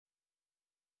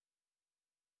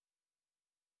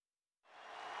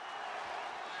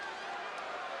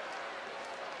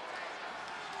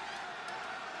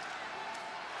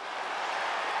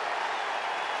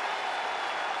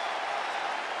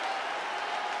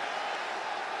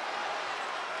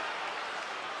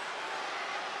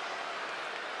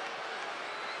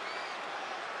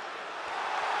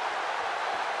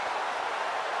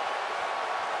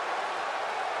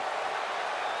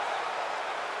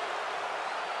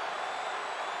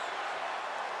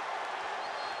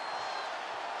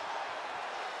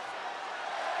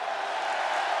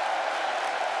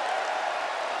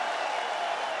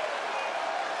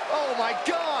Oh, my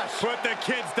gosh. Put the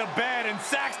kids to bed, and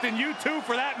Saxton, you too,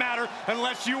 for that matter,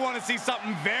 unless you want to see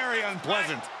something very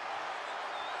unpleasant.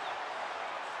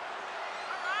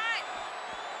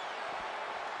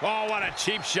 Oh, what a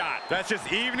cheap shot. That's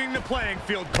just evening the playing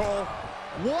field, Cole.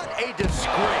 What a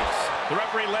disgrace. The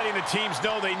referee letting the teams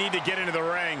know they need to get into the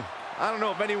ring. I don't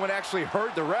know if anyone actually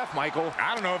heard the ref, Michael.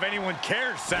 I don't know if anyone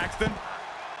cares, Saxton.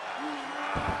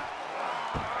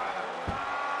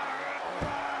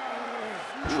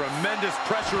 Tremendous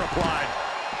pressure applied.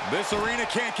 This arena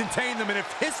can't contain them, and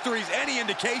if history's any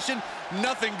indication,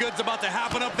 nothing good's about to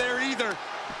happen up there either.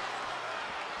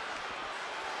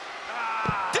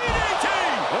 DDT!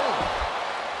 Oh.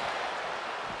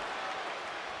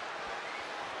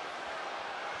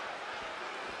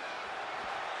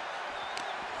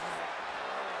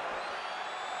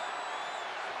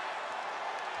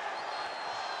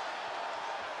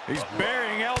 He's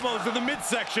burying elbows in the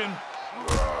midsection.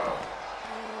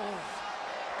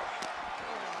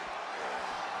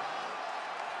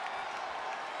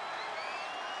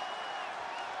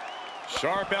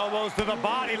 Sharp elbows to the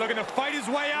body, looking to fight his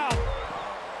way out.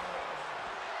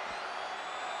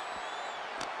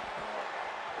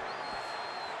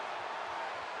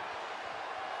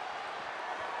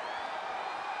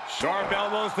 Sharp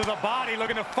elbows to the body,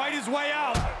 looking to fight his way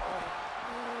out.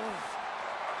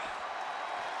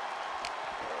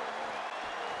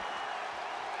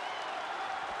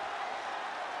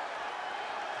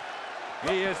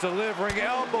 He is delivering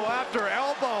elbow after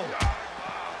elbow.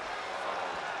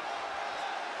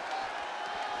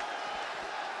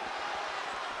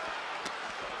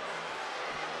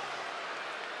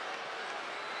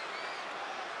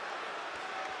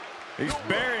 He's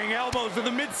burying elbows in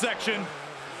the midsection.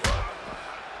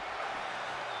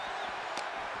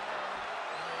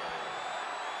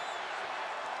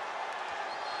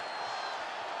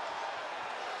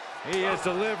 He is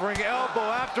delivering elbow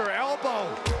after elbow.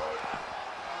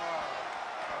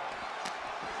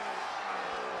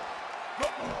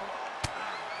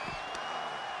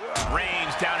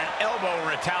 Range down an elbow in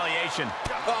retaliation.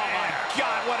 Oh my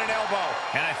God, what an elbow.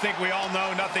 And I think we all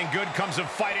know nothing good comes of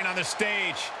fighting on the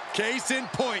stage. Case in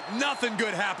point, nothing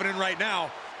good happening right now.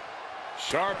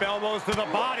 Sharp elbows to the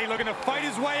body, looking to fight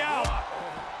his way out.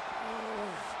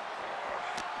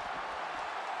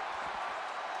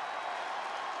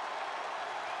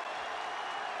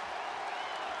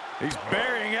 He's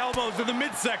burying elbows in the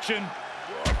midsection.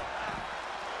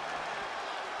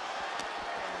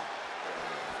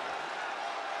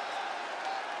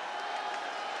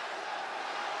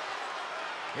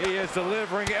 He is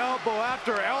delivering elbow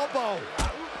after elbow.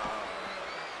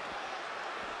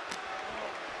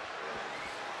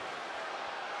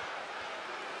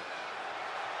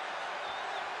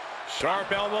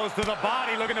 Sharp elbows to the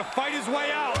body, looking to fight his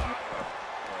way out.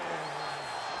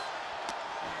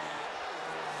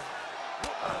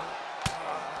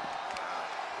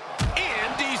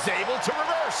 And he's able to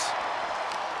reverse.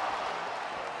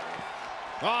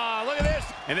 Ah, look at this.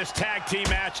 And this tag team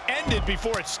match ended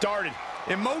before it started.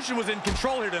 Emotion was in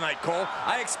control here tonight, Cole.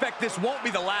 I expect this won't be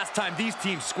the last time these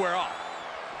teams square off.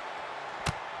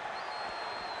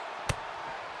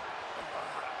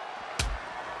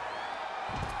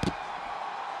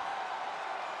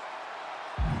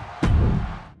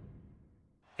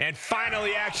 And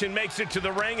finally, action makes it to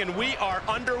the ring, and we are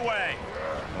underway.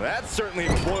 Well, that certainly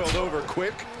boiled over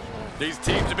quick. These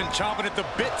teams have been chomping at the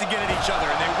bit to get at each other,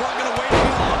 and they weren't going to wait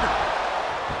any longer.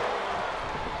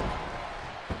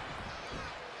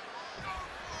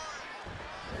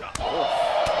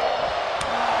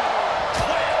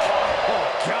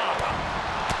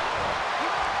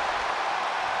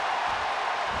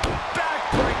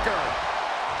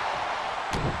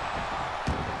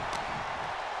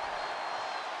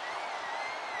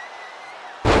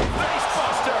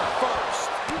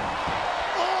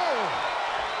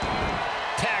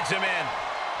 Him in.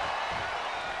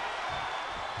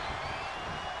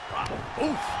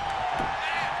 Oof.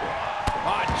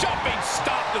 Jumping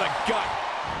stop to the gut.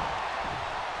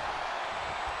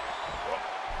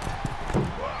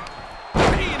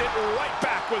 Beating it right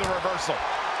back with a reversal.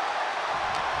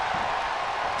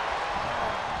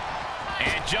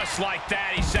 And just like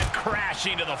that, he sent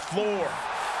crashing to the floor.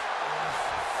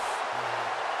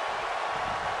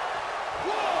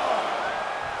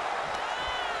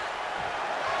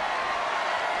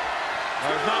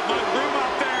 There's not much room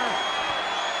out there.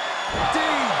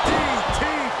 DDT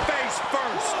face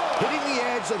first. Hitting the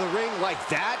edge of the ring like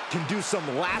that can do some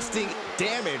lasting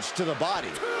damage to the body.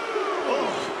 Oh,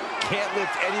 can't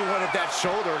lift anyone at that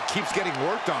shoulder. Keeps getting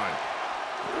worked on.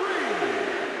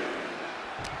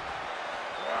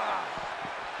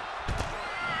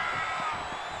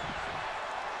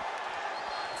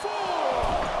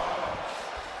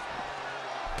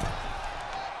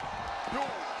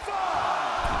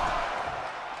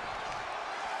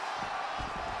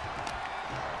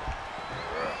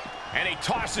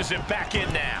 tosses him back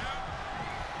in now.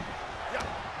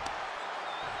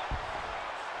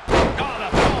 Oh, the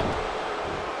thump.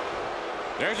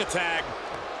 There's a tag.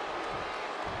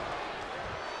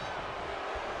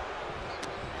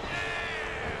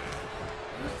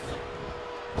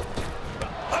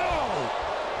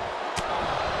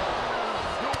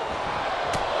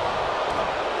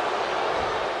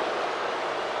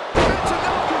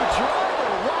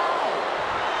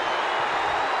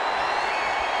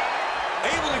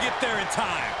 There in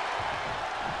time.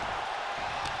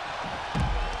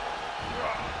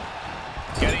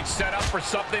 Getting set up for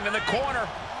something in the corner.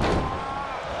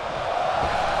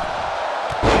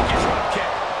 Drop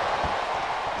kick.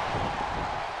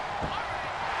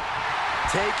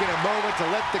 Taking a moment to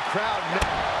let the crowd know.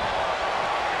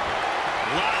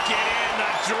 Lock it in, the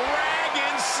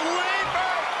Dragon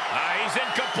Sleeper. He's in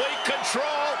complete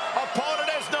control. Opponent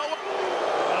has no...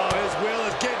 Oh, his will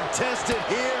is getting tested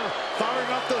here.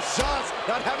 Firing off those shots,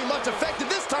 not having much effect,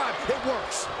 and this time it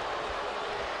works.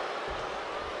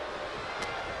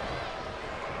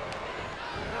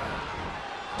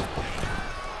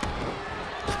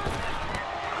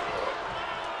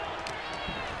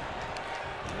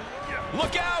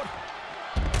 Look out!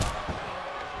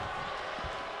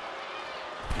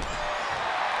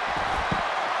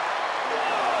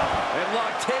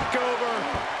 Headlock takeover,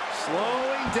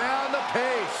 slowing down the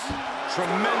pace.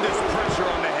 Tremendous pressure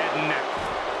on the head and neck.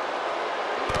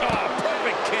 Oh,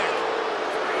 perfect kick.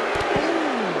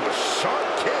 Ooh, sharp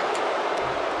kick.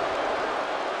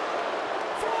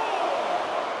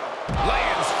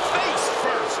 Lands face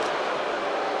first.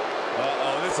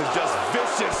 Uh-oh, this is just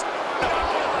vicious.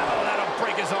 Oh, that'll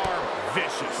break his arm.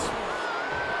 Vicious.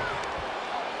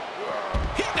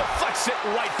 He deflects it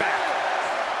right back.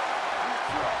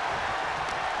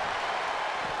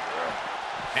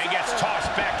 And gets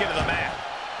tossed back into the mat.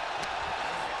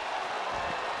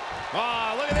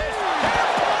 Oh, look at this.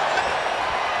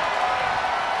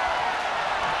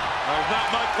 There's not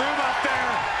much room up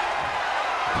there.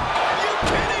 Are you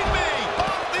kidding me?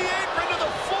 Off the apron to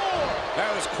the floor.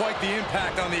 That was quite the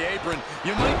impact on the apron.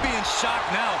 You might be in shock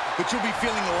now, but you'll be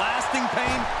feeling lasting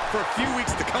pain for a few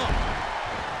weeks to come.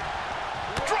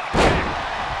 Drop kick.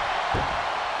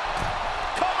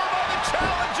 Cover by the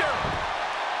challenger.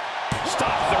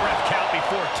 Stops the ref count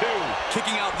before two.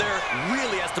 Kicking out there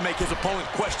really has to make his opponent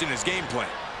question his game plan.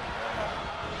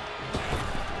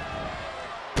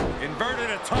 Inverted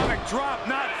atomic drop,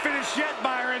 not finished yet,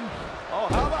 Byron. Oh,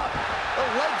 how about a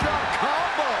leg drop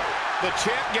combo? The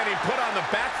champ getting put on the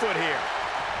back foot here.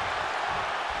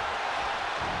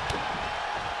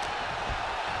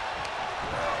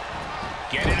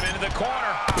 Getting him into the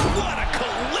corner. What a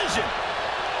collision!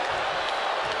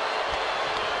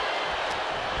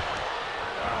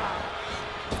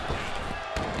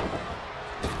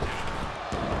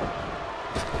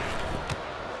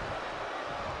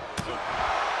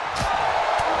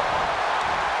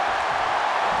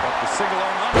 Single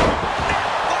arm under. Neck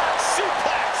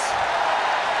suplex.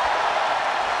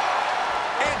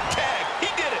 And tag. He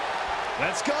did it.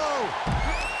 Let's go.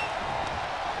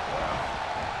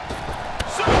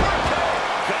 Super kick.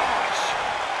 Gosh.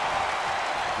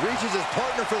 Reaches his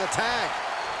partner for the tag.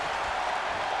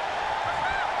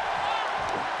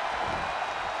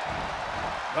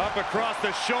 Up across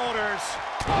the shoulders.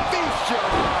 Feast your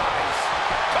eyes.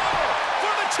 Cover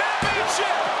for the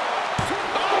championship.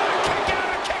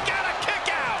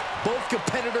 Both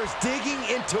competitors digging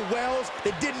into wells they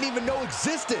didn't even know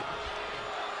existed.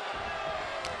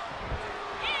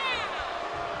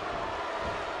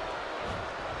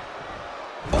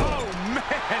 Oh,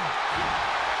 man.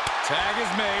 Tag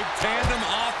is made. Tandem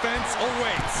offense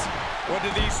awaits. What do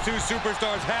these two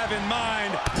superstars have in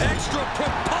mind? Extra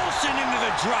propulsion into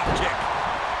the drop kick.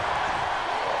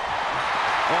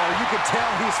 Oh, you can tell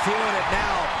he's feeling it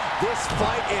now. This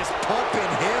fight is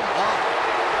pumping him up.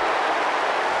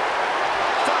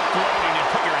 Bloating and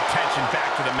put your attention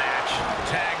back to the match.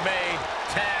 Tag made.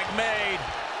 Tag made.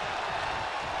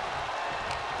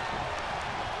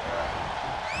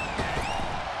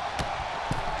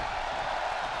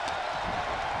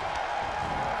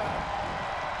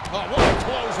 Oh, what a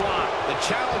clothesline. The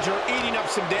challenger eating up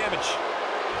some damage.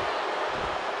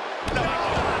 No,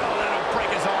 that'll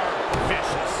break his arm.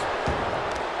 Vicious.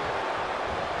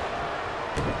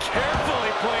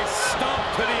 Carefully placed stomp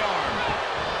to the arm.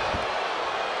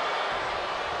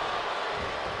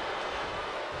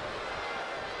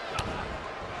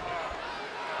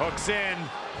 Hooks in.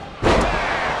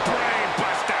 Brain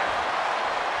buster.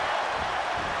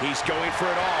 He's going for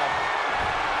it all.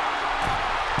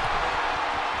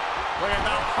 Look at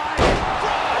the high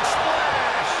frog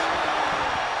splash.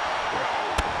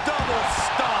 Double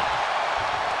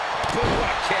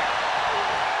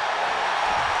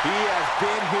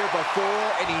here before,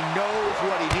 and he knows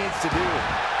what he needs to do.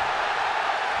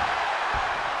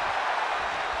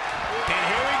 And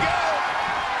here we go.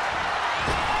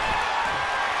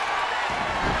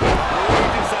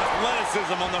 Outrageous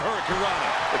athleticism on the Hurricanrana.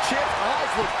 The champ's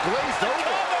eyes look glazed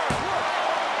over.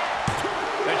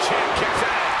 The champ kicks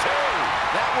out at 2.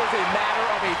 That was a matter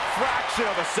of a fraction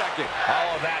of a second.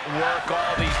 All of that work,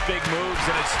 all these big moves,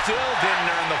 and it still didn't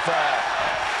earn the fall.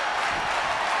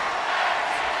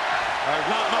 There's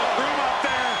not much room up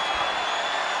there.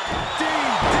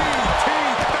 DDT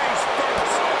face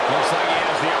first. Looks like he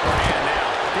has the upper hand now.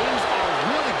 Things are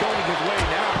really going his way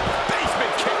now.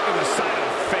 Basement kick to the side of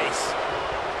the face.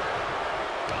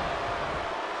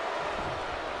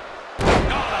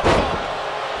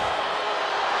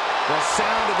 The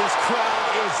sound of this crowd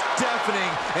is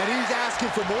deafening, and he's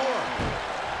asking for more.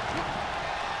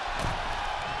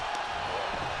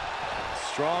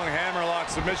 Strong hammerlock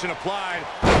submission applied.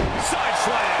 Side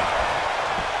slam.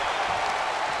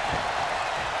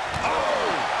 Oh!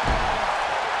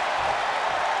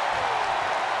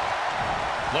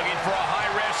 Looking for a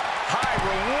high-risk,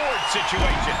 high-reward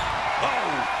situation.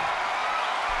 Oh!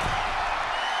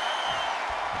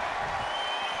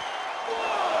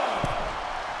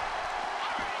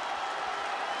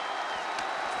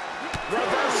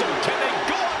 Reversal. Can they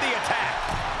go on the attack?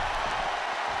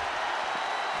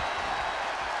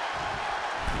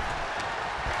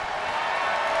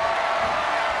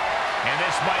 And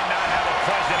this might not have a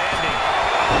pleasant ending.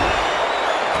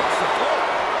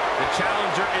 The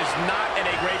challenger is not in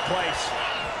a great place.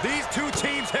 These two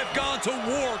teams have gone to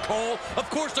war, Cole. Of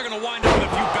course they're going to wind up with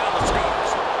a few battle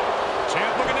scars.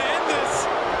 Champ looking to end this.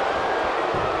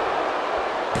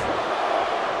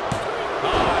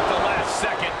 At the last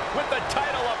second, with the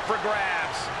title up for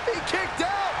grabs. He kicked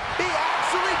out. He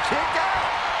actually kicked out.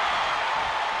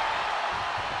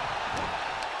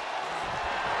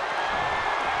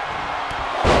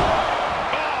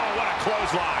 Oh, what a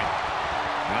clothesline.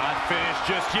 Not finished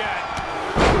just yet.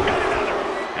 Got another.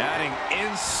 Adding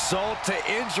insult to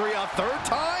injury a third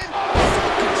time.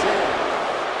 Self-control.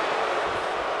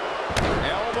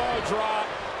 Elbow drop.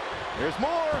 There's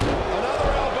more.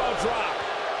 Another elbow drop.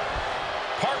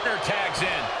 Partner tags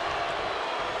in.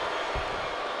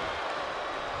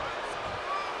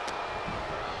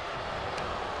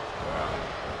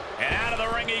 And out of the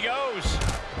ring he goes.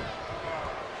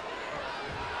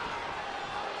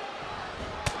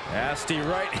 Nasty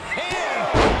right hand.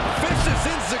 Vicious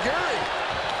enziguri.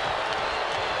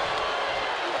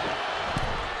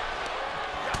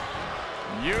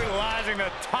 Utilizing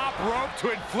the top rope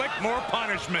to inflict more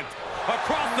punishment.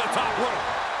 Across the top rope.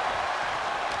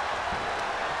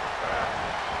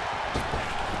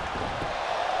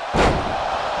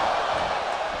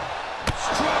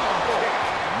 Strong kick.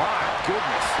 My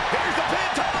goodness. Here's the pin,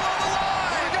 title on the line.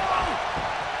 Here we go.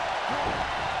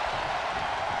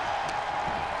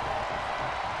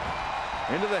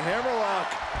 Into the hammerlock.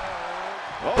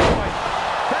 Oh, my.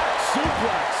 Back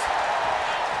suplex.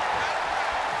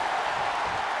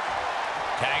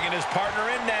 Tagging his partner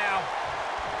in now.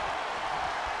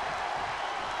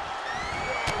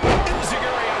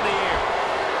 Enziguri on the ear.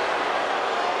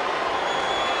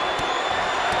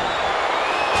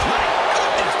 My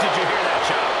goodness, did you hear that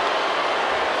shot?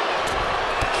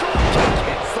 Drop kick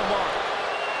hits the mark.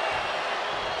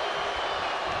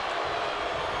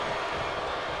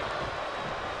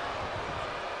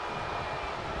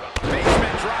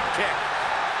 Basement drop kick.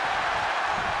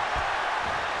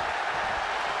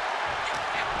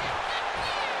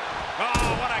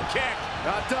 Oh, what a kick.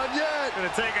 Not done yet.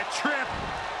 Gonna take a trip.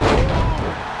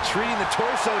 Treating the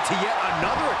torso to yet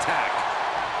another attack.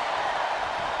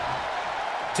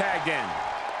 Tagged in.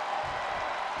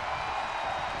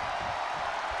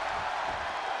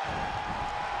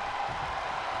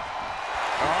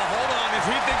 Oh, hold on. Is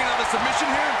he thinking of a submission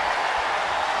here?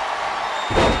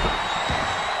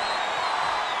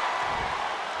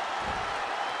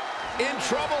 In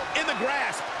trouble, in the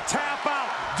grasp. Tap out.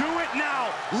 Do it now.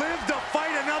 Live to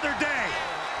fight another day.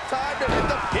 Time to hit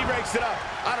the... He breaks it up.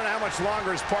 I don't know how much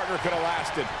longer his partner could have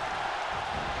lasted.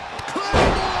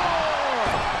 Claymore!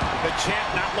 The champ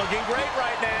not looking great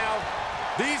right now.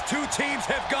 These two teams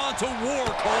have gone to war,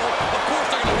 Cole. Of course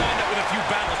they're going to wind up with a few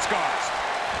battle scars.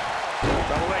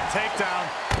 Double leg takedown.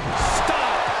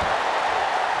 Stop!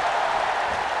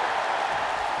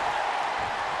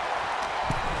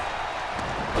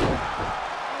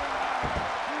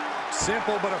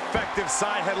 Simple but effective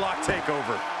side headlock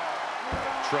takeover.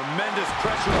 Tremendous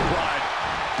pressure applied.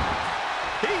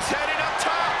 He's headed up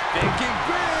top. Thinking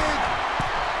big.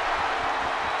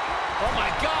 Oh, my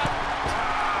God.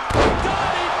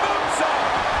 Donnie moves up.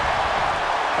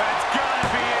 That's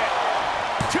gotta be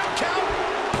 2 count.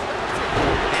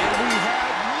 And we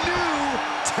have new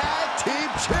tag team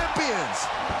champions.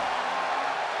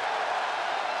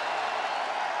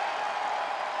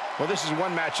 Well, this is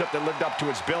one matchup that lived up to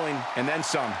its billing and then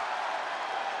some.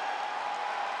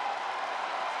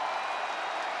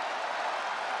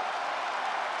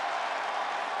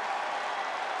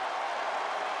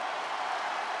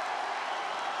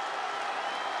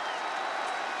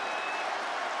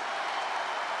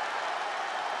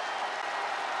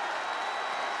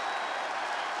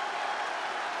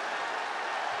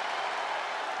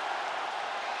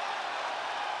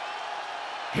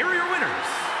 Here are your winners.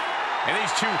 And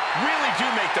these two really do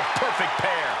make the perfect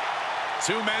pair.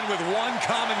 Two men with one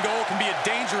common goal can be a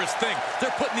dangerous thing.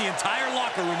 They're putting the entire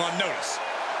locker room on notice.